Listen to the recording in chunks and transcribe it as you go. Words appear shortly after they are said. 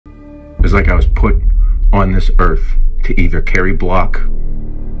It's like I was put on this earth to either carry block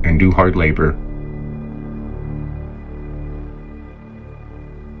and do hard labor,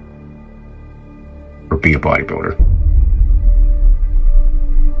 or be a bodybuilder.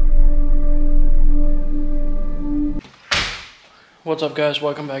 What's up, guys?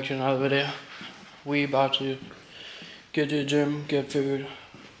 Welcome back to another video. We about to get to the gym, get food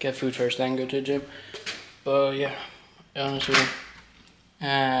first, then go to the gym. But yeah, honestly,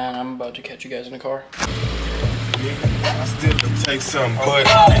 and I'm about to catch you guys in the car.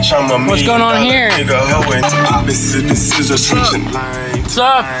 What's going on here? What's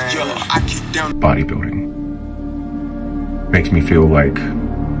up? Bodybuilding makes me feel like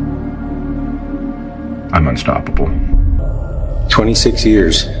I'm unstoppable. 26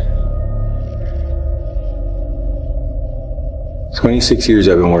 years. 26 years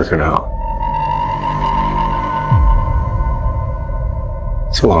I've been working out.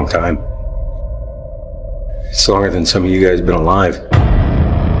 It's a long time. It's longer than some of you guys have been alive.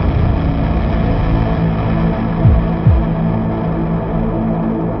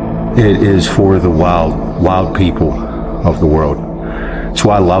 It is for the wild people of the world. That's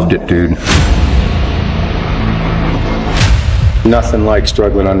why I loved it, dude. Nothing like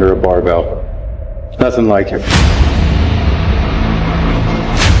struggling under a barbell. Nothing like it.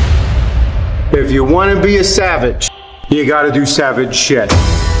 If you want to be a savage, you gotta do savage shit.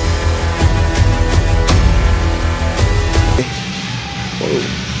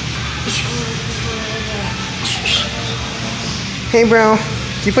 Hey bro,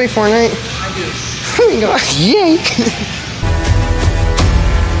 do you play Fortnite? I do. Oh my gosh, yay!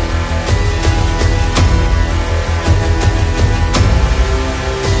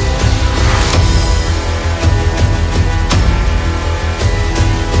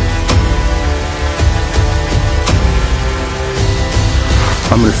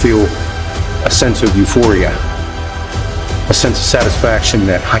 I'm gonna feel a sense of euphoria, a sense of satisfaction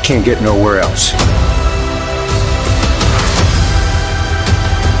that I can't get nowhere else.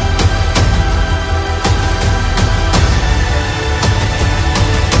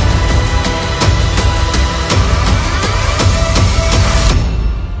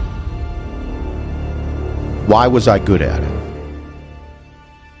 Why was I good at it?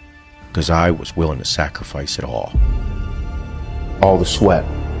 Because I was willing to sacrifice it all. All the sweat,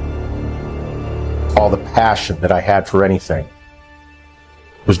 all the passion that I had for anything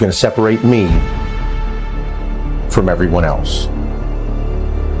was going to separate me from everyone else.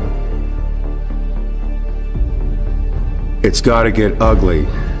 It's got to get ugly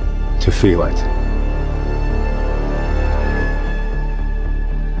to feel it.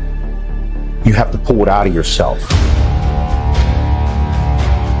 You have to pull it out of yourself.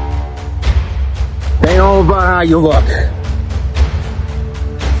 It ain't all about how you look.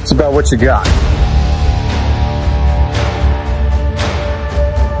 It's about what you got.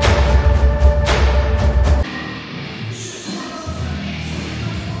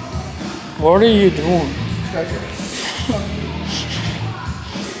 What are you doing?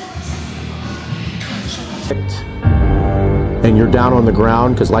 And you're down on the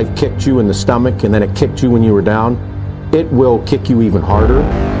ground because life kicked you in the stomach and then it kicked you when you were down, it will kick you even harder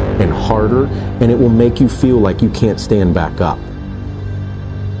and harder, and it will make you feel like you can't stand back up.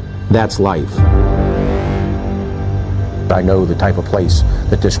 That's life. I know the type of place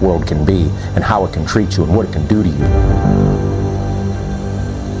that this world can be and how it can treat you and what it can do to you. My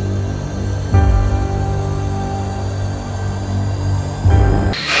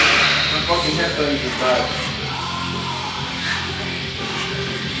fucking headphones just died.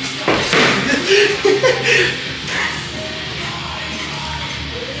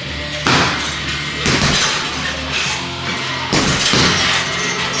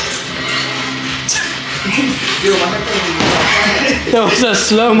 That was a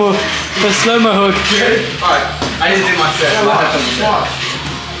slow-mo hook. Alright, I didn't do my set.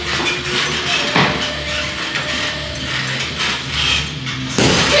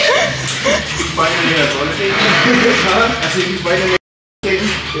 Fighting again, what is it? Huh? I see you fighting again.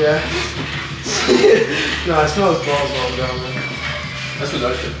 Yeah. No, I smell his balls all down there. That's what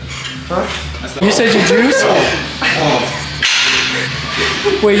I said. Huh? You said you juice?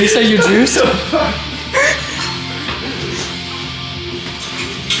 Wait, you said you juice?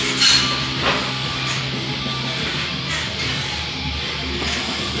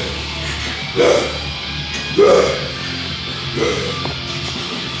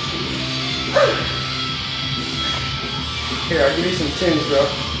 Here, I'll give you some tins, bro.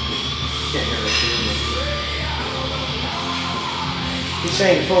 He's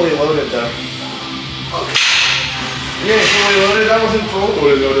saying fully loaded, though. You ain't fully loaded? That wasn't full?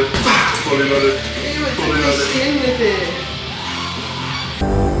 Fully loaded. Fully loaded. Fully loaded. Skin with it.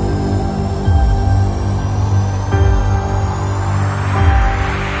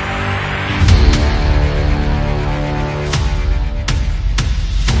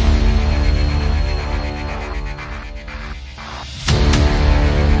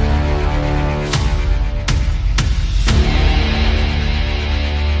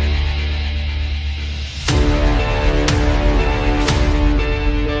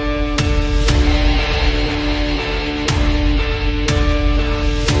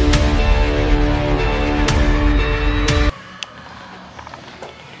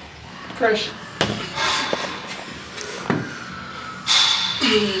 Fresh.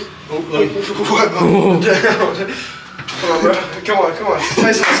 Oh, look. What? Come on, bro. Come on, come on.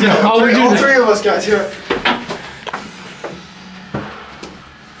 Tyson, let's go. All three of us guys here.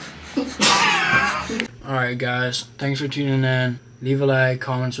 Alright guys, thanks for tuning in. Leave a like,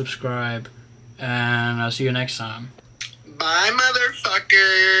 comment, subscribe, and I'll see you next time. Bye,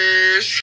 motherfuckers.